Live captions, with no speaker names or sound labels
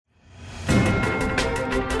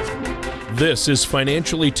This is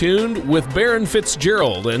Financially Tuned with Baron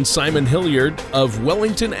Fitzgerald and Simon Hilliard of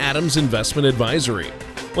Wellington Adams Investment Advisory.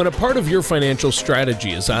 When a part of your financial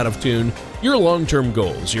strategy is out of tune, your long-term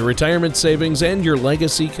goals, your retirement savings, and your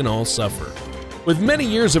legacy can all suffer. With many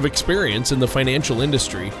years of experience in the financial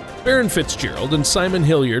industry, Baron Fitzgerald and Simon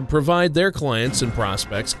Hilliard provide their clients and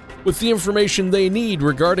prospects with the information they need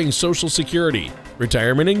regarding Social Security,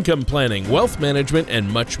 retirement income planning, wealth management,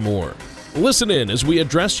 and much more. Listen in as we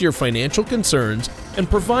address your financial concerns and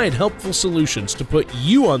provide helpful solutions to put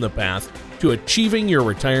you on the path to achieving your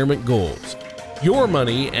retirement goals. Your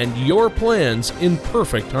money and your plans in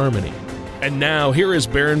perfect harmony. And now, here is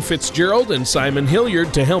Baron Fitzgerald and Simon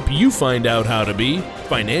Hilliard to help you find out how to be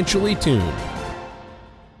financially tuned.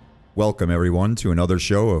 Welcome, everyone, to another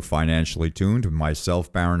show of Financially Tuned with myself,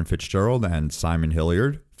 Baron Fitzgerald, and Simon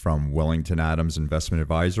Hilliard from Wellington Adams Investment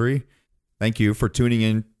Advisory. Thank you for tuning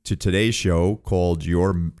in to today's show called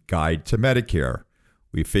Your Guide to Medicare.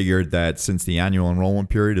 We figured that since the annual enrollment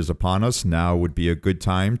period is upon us, now would be a good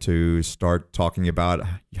time to start talking about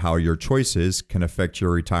how your choices can affect your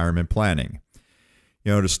retirement planning.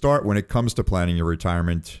 You know, to start, when it comes to planning your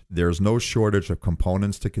retirement, there's no shortage of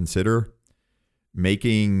components to consider.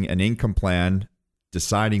 Making an income plan,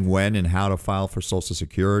 deciding when and how to file for Social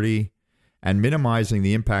Security, and minimizing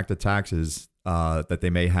the impact of taxes that they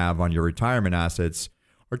may have on your retirement assets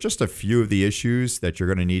are just a few of the issues that you're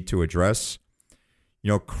going to need to address. You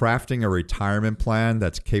know, crafting a retirement plan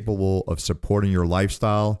that's capable of supporting your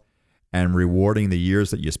lifestyle and rewarding the years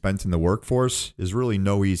that you spent in the workforce is really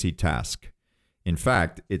no easy task. In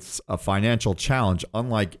fact, it's a financial challenge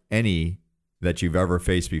unlike any that you've ever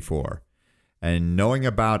faced before. And knowing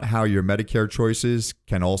about how your Medicare choices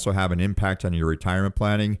can also have an impact on your retirement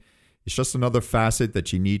planning is just another facet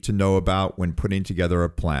that you need to know about when putting together a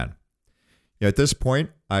plan. At this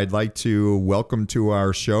point, I'd like to welcome to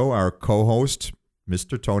our show our co-host,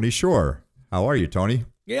 Mr. Tony Shore. How are you, Tony?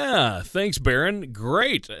 Yeah, thanks, Baron.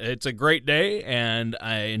 Great. It's a great day, and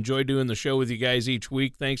I enjoy doing the show with you guys each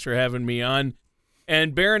week. Thanks for having me on.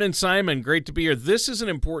 And Baron and Simon, great to be here. This is an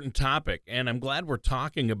important topic, and I'm glad we're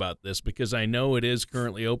talking about this because I know it is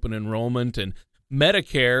currently open enrollment, and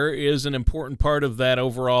Medicare is an important part of that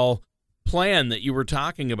overall plan that you were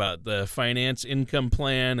talking about, the finance income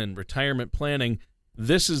plan and retirement planning.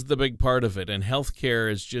 This is the big part of it, and healthcare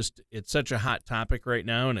is just, it's such a hot topic right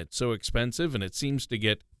now, and it's so expensive, and it seems to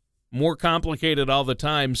get more complicated all the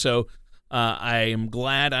time. So I am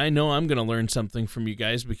glad. I know I'm going to learn something from you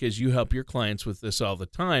guys because you help your clients with this all the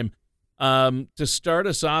time. To start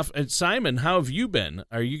us off, and Simon, how have you been?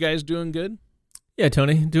 Are you guys doing good? Yeah,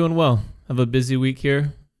 Tony, doing well. Have a busy week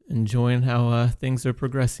here. Enjoying how things are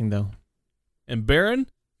progressing, though. And Baron,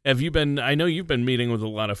 have you been? I know you've been meeting with a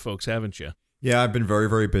lot of folks, haven't you? Yeah, I've been very,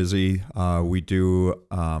 very busy. We do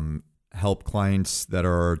help clients that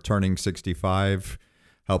are turning 65,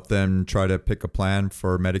 help them try to pick a plan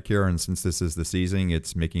for Medicare. And since this is the season,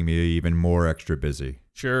 it's making me even more extra busy.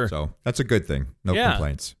 Sure. So that's a good thing. No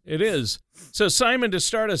complaints. It is. So Simon, to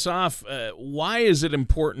start us off, why is it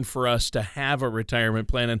important for us to have a retirement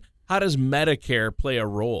plan, and how does Medicare play a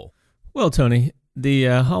role? Well, Tony, the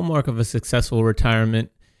hallmark of a successful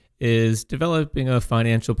retirement is developing a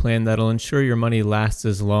financial plan that'll ensure your money lasts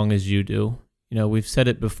as long as you do. You know, we've said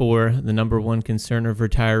it before, the number one concern of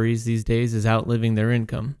retirees these days is outliving their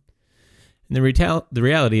income. And the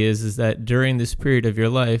reality is that during this period of your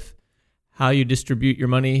life, how you distribute your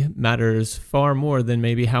money matters far more than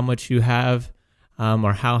maybe how much you have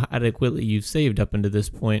or how adequately you've saved up until this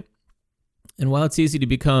point. And while it's easy to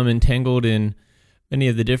become entangled in many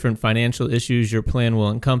of the different financial issues your plan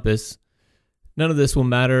will encompass, none of this will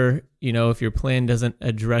matter, you know, if your plan doesn't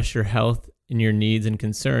address your health and your needs and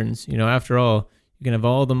concerns. You know, after all, you can have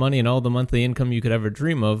all the money and all the monthly income you could ever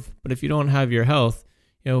dream of, but if you don't have your health,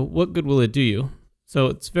 you know, what good will it do you? So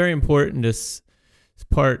it's very important to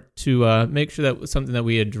make sure that was something that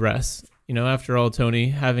we address. You know, after all,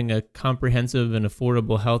 Tony, having a comprehensive and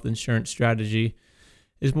affordable health insurance strategy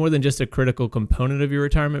is more than just a critical component of your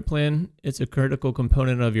retirement plan. It's a critical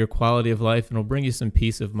component of your quality of life and will bring you some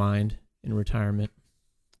peace of mind in retirement.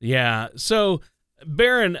 Yeah. So,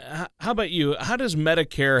 Baron, how about you? How does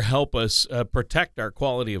Medicare help us protect our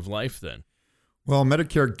quality of life then? Well,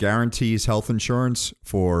 Medicare guarantees health insurance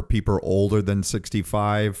for people older than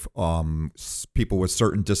 65, people with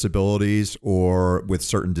certain disabilities or with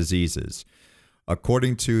certain diseases.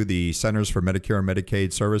 According to the Centers for Medicare and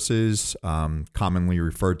Medicaid Services, commonly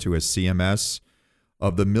referred to as CMS,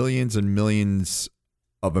 of the millions and millions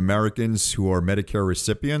of Americans who are Medicare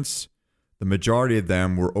recipients, the majority of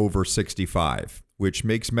them were over 65, which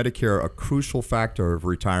makes Medicare a crucial factor of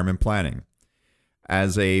retirement planning.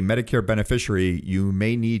 As a Medicare beneficiary, you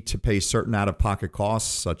may need to pay certain out-of-pocket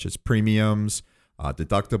costs such as premiums,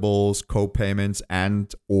 deductibles, co-payments,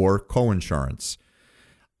 and or co-insurance.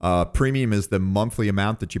 Premium is the monthly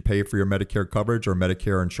amount that you pay for your Medicare coverage or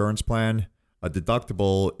Medicare insurance plan. A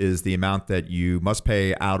deductible is the amount that you must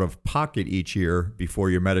pay out of pocket each year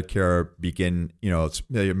before your Medicare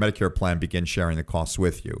your Medicare plan begins sharing the costs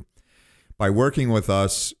with you. By working with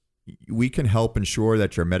us, we can help ensure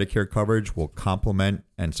that your Medicare coverage will complement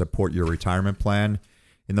and support your retirement plan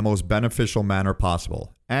in the most beneficial manner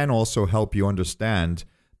possible, and also help you understand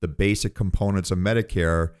the basic components of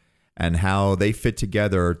Medicare and how they fit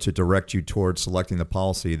together to direct you towards selecting the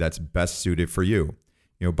policy that's best suited for you.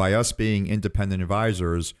 By us being independent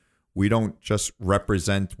advisors, we don't just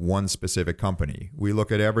represent one specific company. We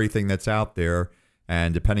look at everything that's out there,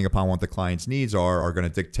 and depending upon what the client's needs are going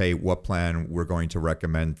to dictate what plan we're going to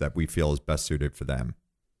recommend that we feel is best suited for them.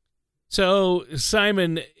 So,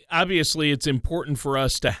 Simon, obviously it's important for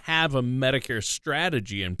us to have a Medicare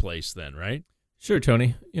strategy in place then, right? Sure,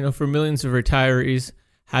 Tony. For millions of retirees,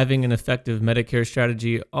 having an effective Medicare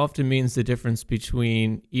strategy often means the difference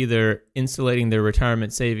between either insulating their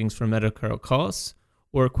retirement savings from medical costs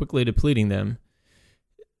or quickly depleting them.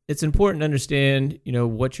 It's important to understand,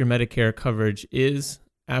 what your Medicare coverage is.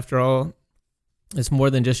 After all, it's more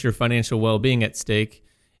than just your financial well-being at stake.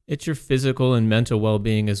 It's your physical and mental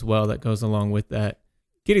well-being as well that goes along with that.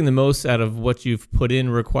 Getting the most out of what you've put in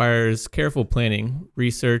requires careful planning,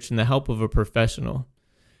 research, and the help of a professional.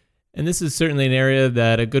 And this is certainly an area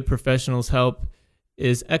that a good professional's help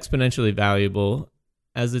is exponentially valuable,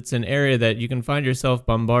 as it's an area that you can find yourself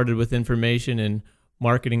bombarded with information and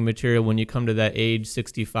marketing material when you come to that age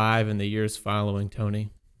 65 and the years following, Tony.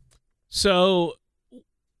 So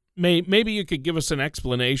maybe you could give us an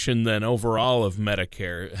explanation then overall of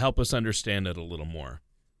Medicare. Help us understand it a little more.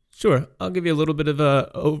 Sure. I'll give you a little bit of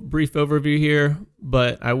a brief overview here,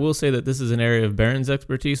 but I will say that this is an area of Barron's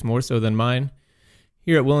expertise more so than mine.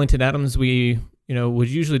 Here at Wellington Adams, we would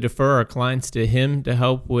usually defer our clients to him to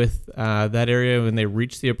help with that area when they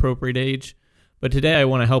reach the appropriate age. But today I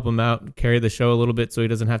want to help him out and carry the show a little bit so he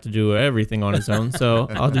doesn't have to do everything on his own. So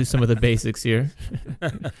I'll do some of the basics here.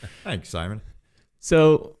 Thanks, Simon.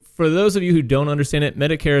 So for those of you who don't understand it,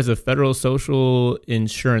 Medicare is a federal social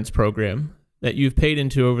insurance program that you've paid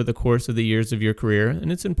into over the course of the years of your career.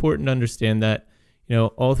 And it's important to understand that,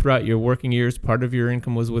 all throughout your working years, part of your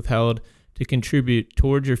income was withheld to contribute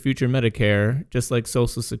towards your future Medicare, just like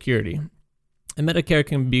Social Security. And Medicare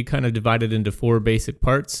can be kind of divided into four basic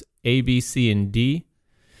parts, A, B, C, and D.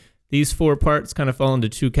 These four parts kind of fall into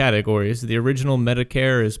two categories. The original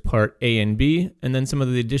Medicare is part A and B, and then some of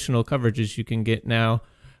the additional coverages you can get now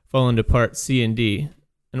fall into part C and D.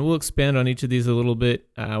 And we'll expand on each of these a little bit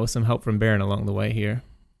with some help from Barron along the way here.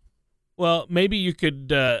 Well, maybe you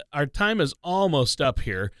could, our time is almost up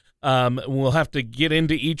here. We'll have to get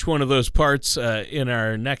into each one of those parts in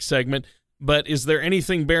our next segment. But is there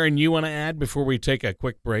anything, Barron, you want to add before we take a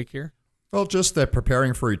quick break here? Well, just that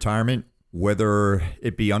preparing for retirement, whether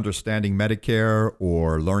it be understanding Medicare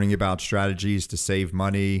or learning about strategies to save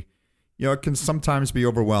money, it can sometimes be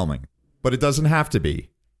overwhelming, but it doesn't have to be.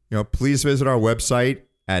 Please visit our website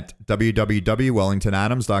at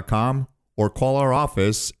www.wellingtonadams.com or call our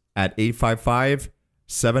office at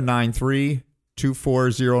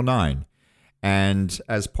 855-793-2409. And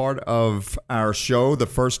as part of our show, the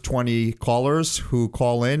first 20 callers who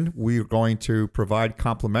call in, we're going to provide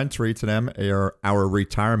complimentary to them our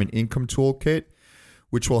retirement income toolkit,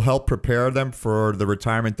 which will help prepare them for the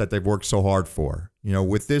retirement that they've worked so hard for.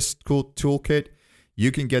 With this cool toolkit,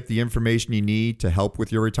 you can get the information you need to help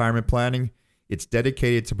with your retirement planning. It's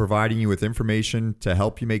dedicated to providing you with information to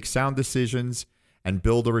help you make sound decisions and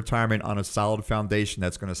build a retirement on a solid foundation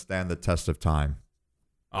that's going to stand the test of time.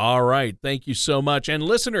 All right. Thank you so much. And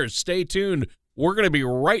listeners, stay tuned. We're going to be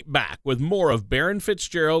right back with more of Barron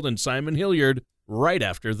Fitzgerald and Simon Hilliard right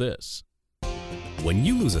after this. When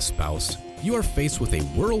you lose a spouse, you are faced with a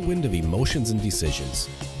whirlwind of emotions and decisions.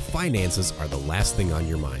 Finances are the last thing on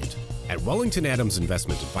your mind. At Wellington Adams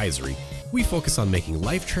Investment Advisory, we focus on making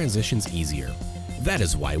life transitions easier. That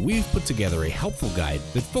is why we've put together a helpful guide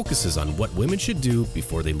that focuses on what women should do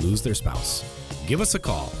before they lose their spouse. Give us a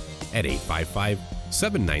call at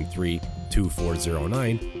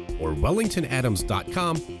 855-793-2409 or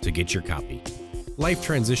wellingtonadams.com to get your copy. Life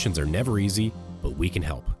transitions are never easy, but we can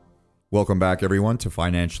help. Welcome back, everyone, to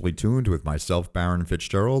Financially Tuned with myself, Barron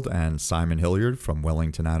Fitzgerald, and Simon Hilliard from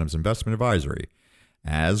Wellington Adams Investment Advisory,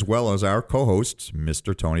 as well as our co-host,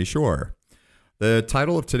 Mr. Tony Shore. The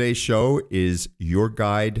title of today's show is Your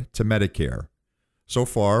Guide to Medicare. So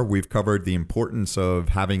far, we've covered the importance of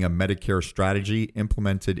having a Medicare strategy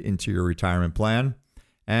implemented into your retirement plan.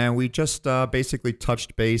 And we just basically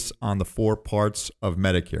touched base on the 4 parts of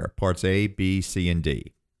Medicare, parts A, B, C, and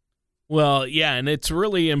D. Well, yeah, and it's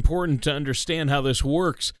really important to understand how this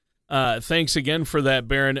works. Thanks again for that,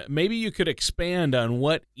 Baron. Maybe you could expand on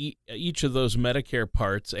what each of those Medicare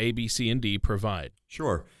parts, A, B, C, and D, provide.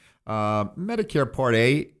 Sure. Medicare Part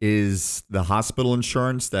A is the hospital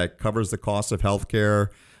insurance that covers the cost of health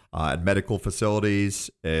care at medical facilities.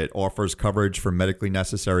 It offers coverage for medically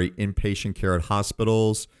necessary inpatient care at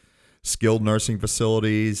hospitals, skilled nursing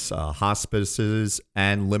facilities, hospices,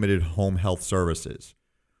 and limited home health services.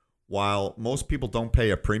 While most people don't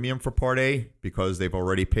pay a premium for Part A because they've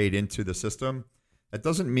already paid into the system, that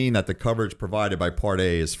doesn't mean that the coverage provided by Part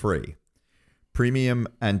A is free. Premium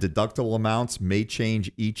and deductible amounts may change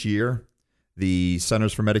each year. The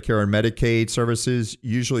Centers for Medicare and Medicaid Services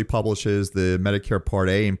usually publishes the Medicare Part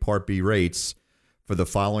A and Part B rates for the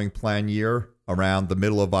following plan year around the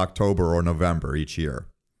middle of October or November each year.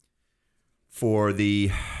 For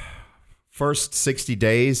the first 60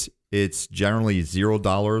 days, it's generally $0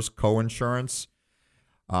 coinsurance.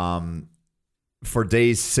 For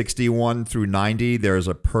days 61 through 90, there's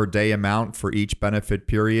a per day amount for each benefit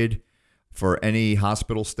period. For any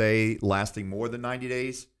hospital stay lasting more than 90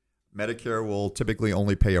 days, Medicare will typically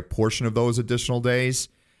only pay a portion of those additional days.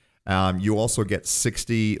 You also get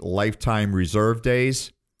 60 lifetime reserve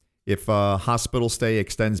days. If a hospital stay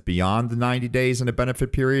extends beyond the 90 days in a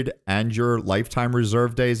benefit period and your lifetime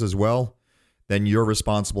reserve days as well, then you're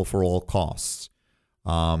responsible for all costs.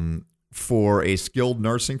 For a skilled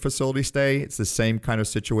nursing facility stay, it's the same kind of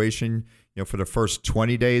situation. For the first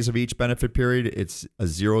 20 days of each benefit period, it's a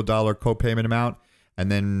 $0 copayment amount. And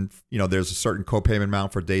then, there's a certain copayment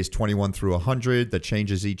amount for days 21 through 100 that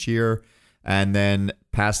changes each year. And then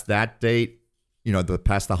past that date,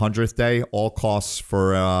 past the 100th day, all costs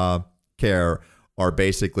for care are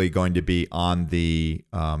basically going to be on the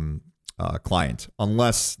client,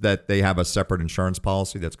 unless that they have a separate insurance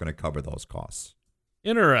policy that's going to cover those costs.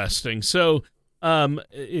 Interesting. So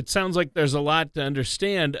it sounds like there's a lot to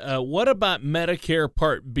understand. What about Medicare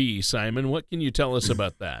Part B, Simon? What can you tell us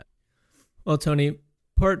about that? Well, Tony,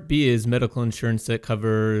 Part B is medical insurance that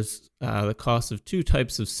covers the cost of 2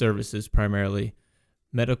 types of services primarily.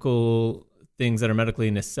 Medical things that are medically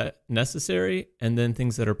necessary and then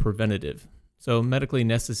things that are preventative. So medically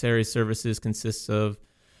necessary services consists of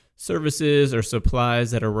services or supplies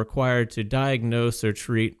that are required to diagnose or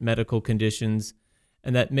treat medical conditions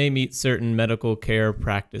and that may meet certain medical care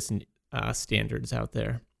practice standards out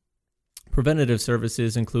there. Preventative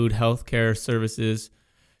services include healthcare services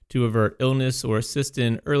to avert illness or assist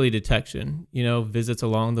in early detection, visits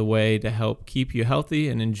along the way to help keep you healthy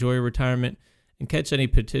and enjoy retirement and catch any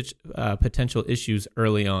potential issues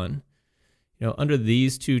early on. Under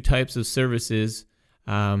these 2 types of services,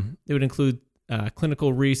 they would include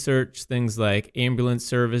clinical research, things like ambulance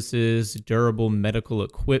services, durable medical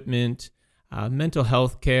equipment, mental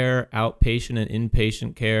health care, outpatient and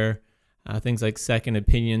inpatient care, things like second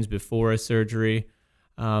opinions before a surgery,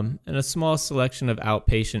 and a small selection of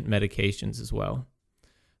outpatient medications as well.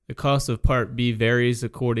 The cost of Part B varies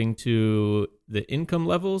according to the income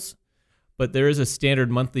levels, but there is a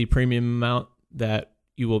standard monthly premium amount that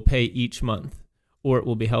you will pay each month, or it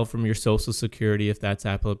will be held from your Social Security if that's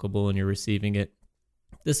applicable and you're receiving it.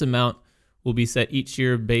 This amount will be set each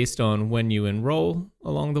year based on when you enroll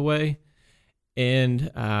along the way, and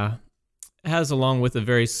has along with a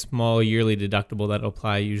very small yearly deductible that'll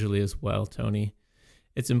apply usually as well, Tony.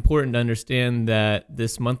 It's important to understand that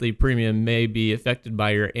this monthly premium may be affected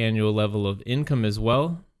by your annual level of income as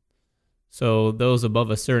well. So those above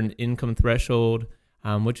a certain income threshold,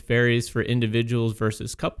 which varies for individuals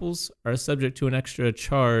versus couples, are subject to an extra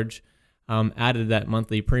charge added to that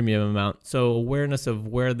monthly premium amount. So awareness of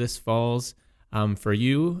where this falls for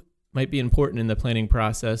you might be important in the planning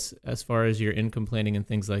process as far as your income planning and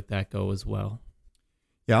things like that go as well.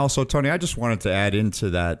 Yeah. Also, Tony, I just wanted to add into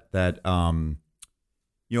that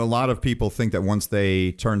a lot of people think that once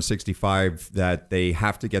they turn 65 that they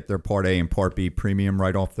have to get their Part A and Part B premium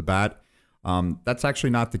right off the bat. That's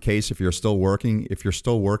actually not the case if you're still working. If you're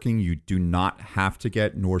still working, you do not have to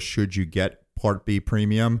get, nor should you get Part B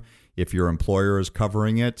premium if your employer is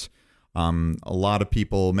covering it. A lot of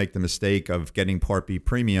people make the mistake of getting Part B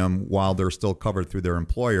premium while they're still covered through their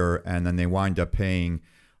employer, and then they wind up paying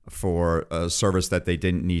for a service that they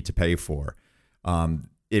didn't need to pay for.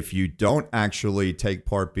 If you don't actually take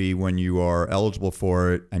Part B when you are eligible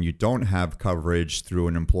for it and you don't have coverage through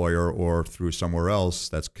an employer or through somewhere else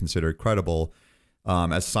that's considered credible,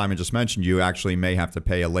 as Simon just mentioned, you actually may have to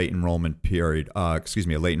pay a late enrollment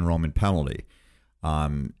penalty.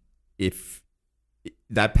 If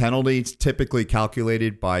that penalty is typically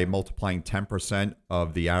calculated by multiplying 10%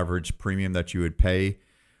 of the average premium that you would pay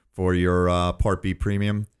for your Part B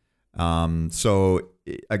premium. So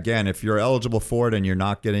again, if you're eligible for it and you're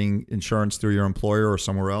not getting insurance through your employer or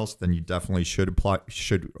somewhere else, then you definitely should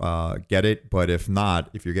get it. But if not,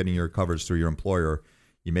 if you're getting your coverage through your employer,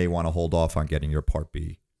 you may want to hold off on getting your Part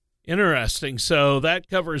B. Interesting. So that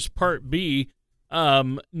covers Part B.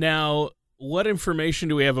 Now, what information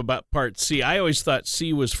do we have about Part C? I always thought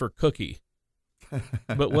C was for cookie.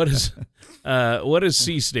 But what does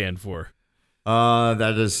C stand for?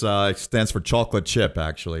 That is it stands for chocolate chip,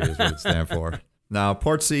 actually, is what it stands for. Now,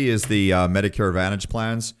 Part C is the Medicare Advantage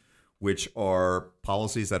plans, which are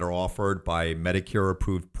policies that are offered by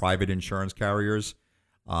Medicare-approved private insurance carriers.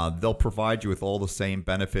 They'll provide you with all the same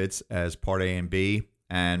benefits as Part A and B,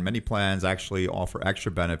 and many plans actually offer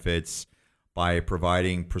extra benefits by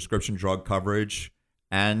providing prescription drug coverage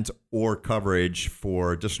and or coverage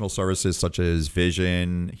for additional services such as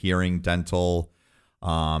vision, hearing, dental,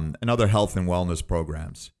 and other health and wellness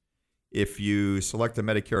programs. If you select a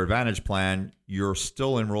Medicare Advantage plan, you're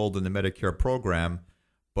still enrolled in the Medicare program,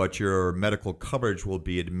 but your medical coverage will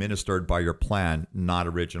be administered by your plan, not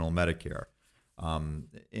original Medicare.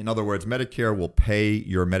 In other words, Medicare will pay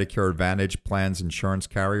your Medicare Advantage plan's insurance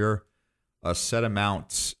carrier a set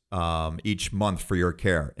amount each month for your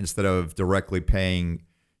care instead of directly paying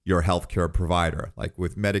your healthcare provider. Like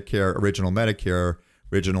with Medicare, original Medicare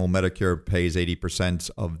pays 80%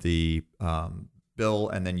 of the bill,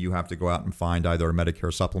 and then you have to go out and find either a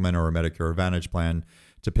Medicare supplement or a Medicare Advantage plan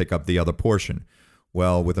to pick up the other portion.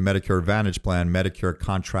 Well, with a Medicare Advantage plan, Medicare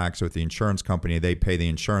contracts with the insurance company. They pay the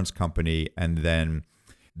insurance company, and then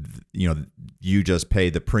you just pay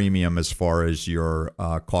the premium as far as your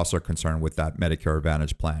costs are concerned with that Medicare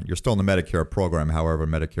Advantage plan. You're still in the Medicare program, however,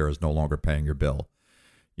 Medicare is no longer paying your bill.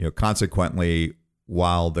 Consequently,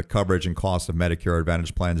 while the coverage and cost of Medicare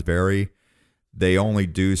Advantage plans vary, they only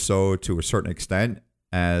do so to a certain extent,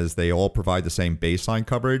 as they all provide the same baseline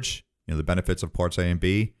coverage, the benefits of Parts A and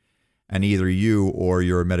B, and either you or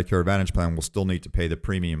your Medicare Advantage plan will still need to pay the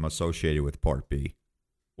premium associated with Part B.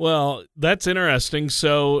 Well, that's interesting.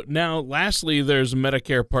 So now, lastly, there's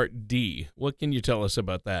Medicare Part D. What can you tell us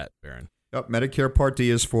about that, Baron? Yep, Medicare Part D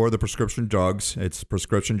is for the prescription drugs. It's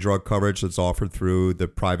prescription drug coverage that's offered through the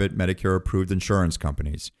private Medicare-approved insurance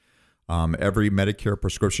companies. Every Medicare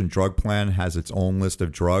prescription drug plan has its own list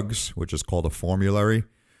of drugs, which is called a formulary,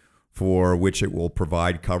 for which it will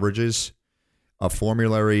provide coverages. A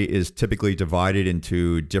formulary is typically divided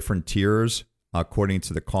into different tiers according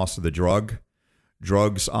to the cost of the drug.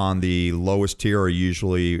 Drugs on the lowest tier are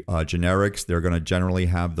usually generics. They're going to generally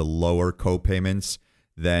have the lower co-payments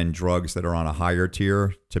than drugs that are on a higher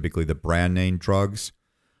tier, typically the brand name drugs.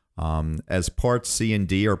 As Parts C and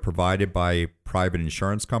D are provided by private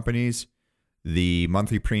insurance companies, the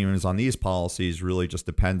monthly premiums on these policies really just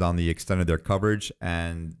depend on the extent of their coverage,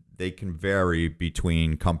 and they can vary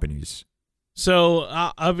between companies. So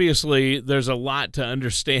obviously there's a lot to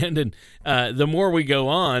understand, and the more we go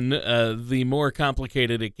on, the more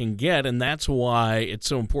complicated it can get, and that's why it's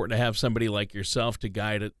so important to have somebody like yourself to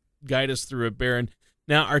guide us through it, Baron.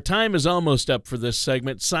 Now, our time is almost up for this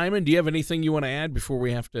segment. Simon, do you have anything you want to add before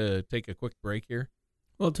we have to take a quick break here?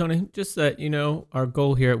 Well, Tony, just that, our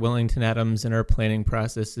goal here at Wellington Adams in our planning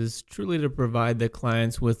process is truly to provide the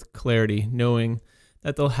clients with clarity, knowing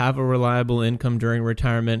that they'll have a reliable income during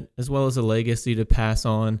retirement, as well as a legacy to pass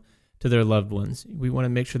on to their loved ones. We want to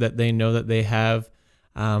make sure that they know that they have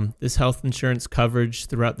this health insurance coverage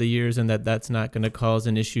throughout the years, and that's not going to cause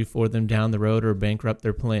an issue for them down the road or bankrupt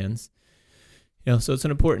their plans. So it's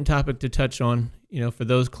an important topic to touch on. For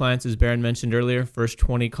those clients, as Baron mentioned earlier, first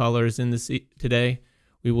 20 callers in today,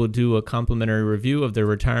 we will do a complimentary review of their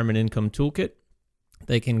retirement income toolkit.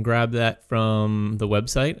 They can grab that from the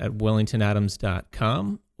website at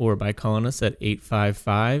wellingtonadams.com or by calling us at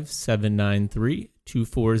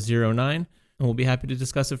 855-793-2409, and we'll be happy to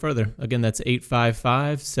discuss it further. Again, that's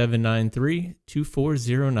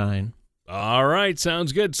 855-793-2409. All right,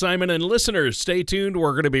 sounds good, Simon. And listeners, stay tuned.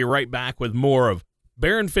 We're going to be right back with more of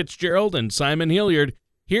Baron Fitzgerald and Simon Hilliard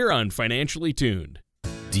here on Financially Tuned.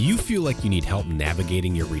 Do you feel like you need help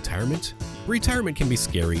navigating your retirement? Retirement can be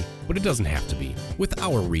scary, but it doesn't have to be. With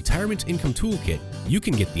our Retirement Income Toolkit, you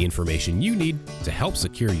can get the information you need to help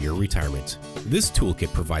secure your retirement. This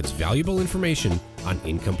toolkit provides valuable information on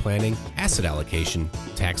income planning, asset allocation,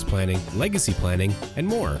 tax planning, legacy planning, and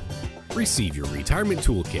more. Receive your retirement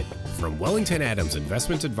toolkit from Wellington Adams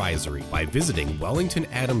Investment Advisory by visiting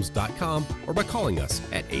wellingtonadams.com or by calling us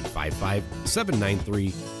at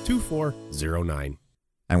 855-793-2409.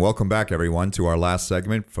 And welcome back, everyone, to our last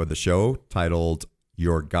segment for the show titled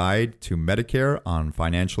Your Guide to Medicare on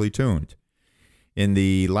Financially Tuned. In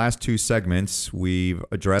the last two segments, we've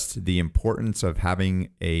addressed the importance of having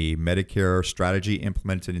a Medicare strategy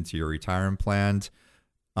implemented into your retirement plan.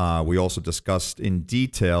 We also discussed in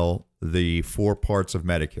detail the 4 parts of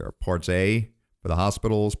Medicare. Parts A for the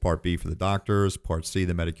hospitals, Part B for the doctors, Part C,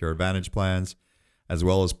 the Medicare Advantage plans, as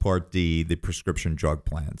well as Part D, the prescription drug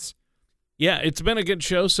plans. Yeah, it's been a good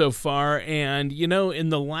show so far. And, in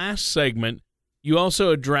the last segment, you also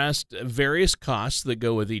addressed various costs that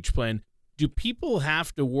go with each plan. Do people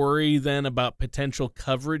have to worry then about potential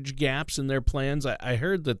coverage gaps in their plans? I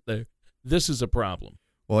heard that this is a problem.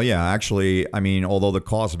 Well, yeah, actually, although the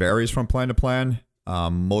cost varies from plan to plan,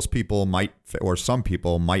 most people might, or some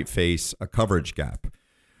people might face a coverage gap.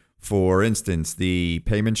 For instance, the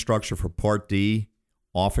payment structure for Part D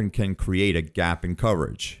often can create a gap in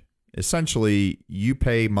coverage. Essentially, you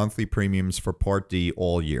pay monthly premiums for Part D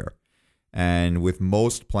all year. And with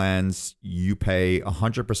most plans, you pay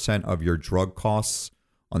 100% of your drug costs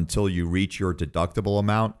until you reach your deductible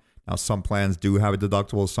amount. Now, some plans do have a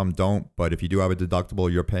deductible, some don't. But if you do have a deductible,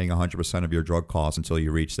 you're paying 100% of your drug costs until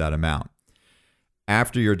you reach that amount.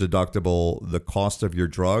 After your deductible, the cost of your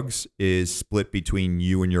drugs is split between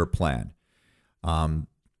you and your plan.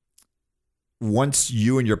 Once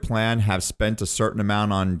you and your plan have spent a certain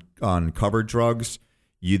amount on covered drugs,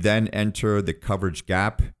 you then enter the coverage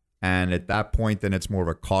gap. And at that point, then it's more of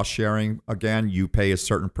a cost sharing. Again, you pay a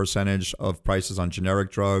certain percentage of prices on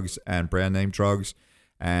generic drugs and brand name drugs,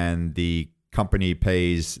 and the company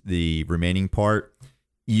pays the remaining part.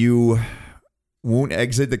 You won't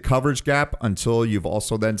exit the coverage gap until you've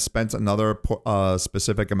also then spent another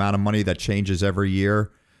specific amount of money that changes every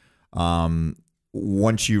year.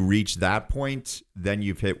 Once you reach that point, then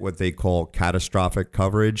you've hit what they call catastrophic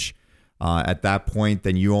coverage. At that point,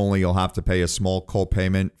 then you'll have to pay a small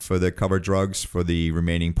co-payment for the covered drugs for the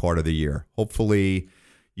remaining part of the year. Hopefully,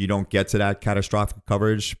 you don't get to that catastrophic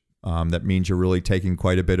coverage. That means you're really taking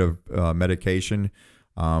quite a bit of medication.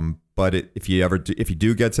 But if you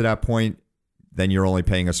do get to that point, then you're only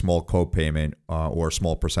paying a small co-payment or a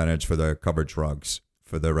small percentage for the covered drugs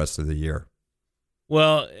for the rest of the year.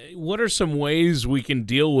 Well, what are some ways we can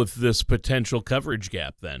deal with this potential coverage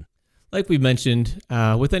gap then? Like we mentioned,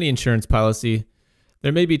 with any insurance policy,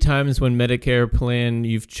 there may be times when Medicare plan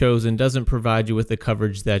you've chosen doesn't provide you with the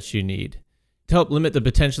coverage that you need. To help limit the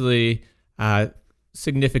potentially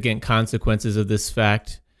significant consequences of this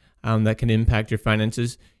fact that can impact your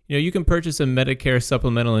finances, you can purchase a Medicare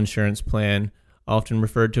supplemental insurance plan, often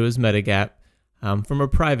referred to as Medigap, from a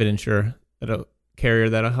private insurer, carrier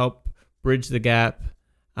that'll help bridge the gap,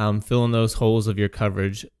 fill in those holes of your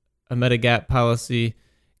coverage. A Medigap policy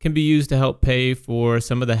can be used to help pay for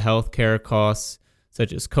some of the health care costs,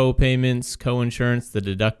 such as co-payments, co-insurance, the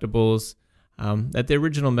deductibles, that the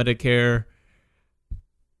original Medicare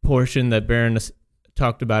portion that Baron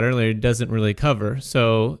talked about earlier doesn't really cover.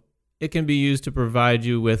 So it can be used to provide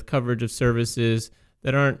you with coverage of services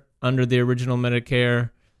that aren't under the original Medicare,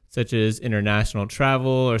 such as international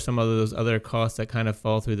travel or some of those other costs that kind of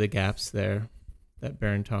fall through the gaps there that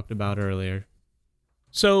Baron talked about earlier.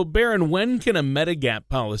 So, Baron, when can a Medigap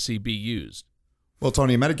policy be used? Well,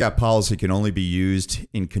 Tony, a Medigap policy can only be used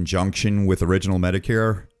in conjunction with original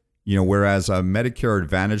Medicare. Whereas a Medicare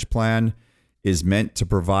Advantage plan is meant to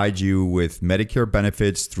provide you with Medicare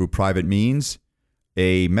benefits through private means,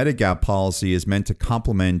 a Medigap policy is meant to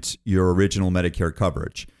complement your original Medicare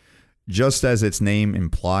coverage. Just as its name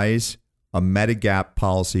implies, a Medigap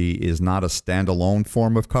policy is not a standalone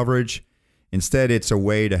form of coverage. Instead, it's a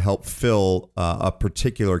way to help fill a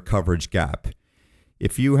particular coverage gap.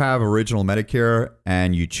 If you have original Medicare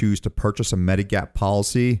and you choose to purchase a Medigap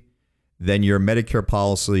policy, then your Medicare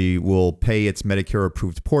policy will pay its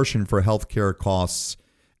Medicare-approved portion for healthcare costs,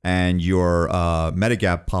 and your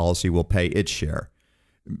Medigap policy will pay its share.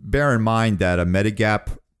 Bear in mind that a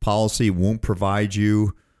Medigap policy won't provide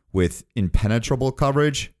you with impenetrable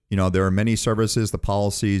coverage. There are many services the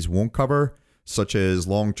policies won't cover, such as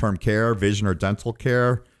long-term care, vision or dental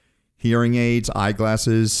care, hearing aids,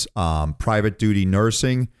 eyeglasses, private duty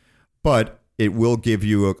nursing, but it will give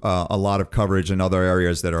you a lot of coverage in other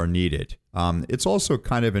areas that are needed. It's also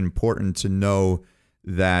kind of important to know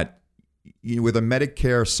that with a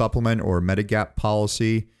Medicare supplement or Medigap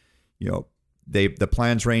policy, the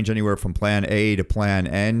plans range anywhere from Plan A to Plan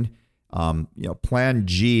N. Plan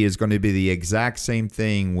G is going to be the exact same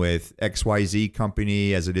thing with XYZ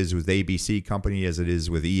company as it is with ABC company, as it is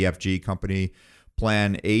with EFG company.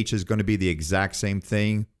 Plan H is going to be the exact same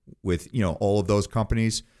thing with, all of those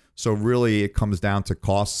companies. So really it comes down to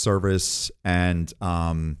cost, service, and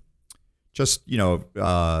cost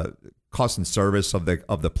and service of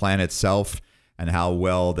the plan itself, and how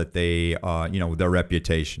well that they, their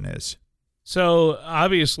reputation is. So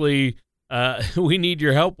obviously, we need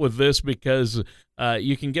your help with this, because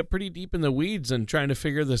you can get pretty deep in the weeds and trying to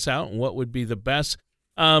figure this out and what would be the best.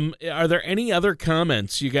 Are there any other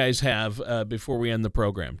comments you guys have before we end the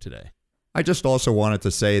program today? I just also wanted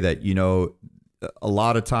to say that, a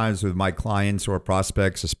lot of times with my clients or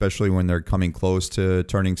prospects, especially when they're coming close to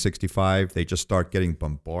turning 65, they just start getting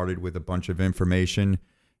bombarded with a bunch of information.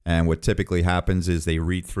 And what typically happens is they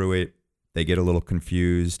read through it, they get a little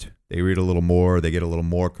confused, they read a little more, they get a little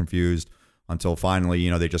more confused, until finally,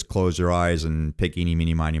 they just close their eyes and pick eeny,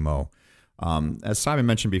 meeny, miny, mo. As Simon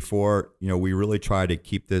mentioned before, we really try to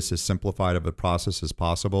keep this as simplified of a process as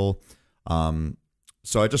possible.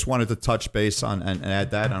 So I just wanted to touch base on and add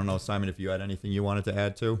that. I don't know, Simon, if you had anything you wanted to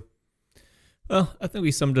add to. Well, I think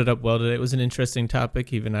we summed it up well today. It was an interesting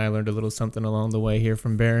topic. Even I learned a little something along the way here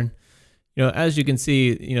from Baron. As you can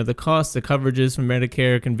see, the costs, the coverages from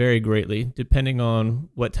Medicare can vary greatly depending on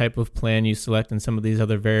what type of plan you select and some of these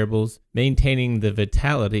other variables. Maintaining the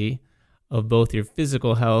vitality of both your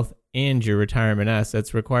physical health and your retirement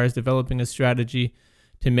assets requires developing a strategy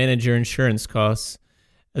to manage your insurance costs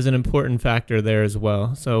as an important factor there as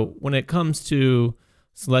well. So when it comes to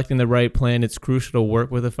selecting the right plan, it's crucial to work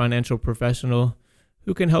with a financial professional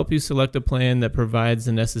who can help you select a plan that provides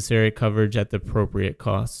the necessary coverage at the appropriate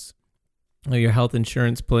costs. Your health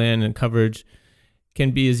insurance plan and coverage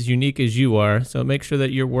can be as unique as you are, so make sure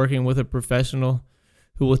that you're working with a professional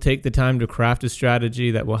who will take the time to craft a strategy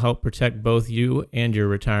that will help protect both you and your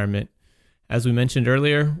retirement. As we mentioned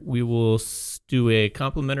earlier, we will do a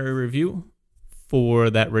complimentary review for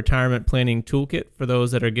that retirement planning toolkit for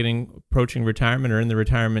those that are approaching retirement or in the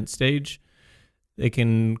retirement stage. They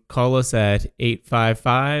can call us at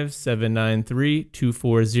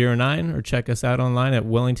 855-793-2409 or check us out online at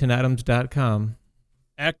wellingtonadams.com.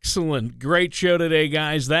 Excellent. Great show today,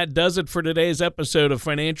 guys. That does it for today's episode of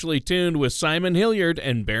Financially Tuned with Simon Hilliard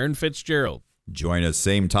and Baron Fitzgerald. Join us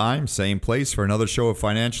same time, same place for another show of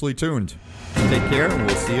Financially Tuned. Take care, and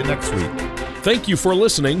we'll see you next week. Thank you for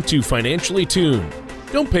listening to Financially Tuned.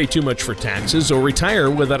 Don't pay too much for taxes or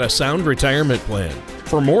retire without a sound retirement plan.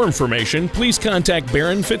 For more information, please contact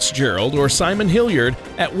Baron Fitzgerald or Simon Hilliard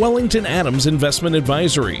at Wellington Adams Investment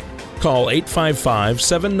Advisory. Call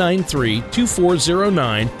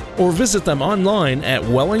 855-793-2409 or visit them online at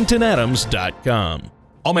wellingtonadams.com.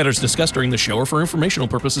 All matters discussed during the show are for informational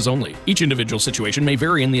purposes only. Each individual situation may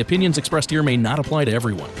vary, and the opinions expressed here may not apply to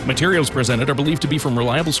everyone. Materials presented are believed to be from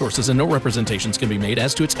reliable sources, and no representations can be made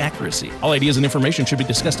as to its accuracy. All ideas and information should be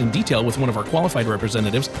discussed in detail with one of our qualified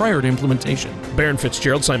representatives prior to implementation. Baron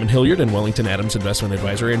Fitzgerald, Simon Hilliard, and Wellington Adams Investment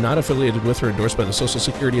Advisory are not affiliated with or endorsed by the Social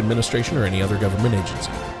Security Administration or any other government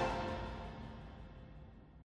agency.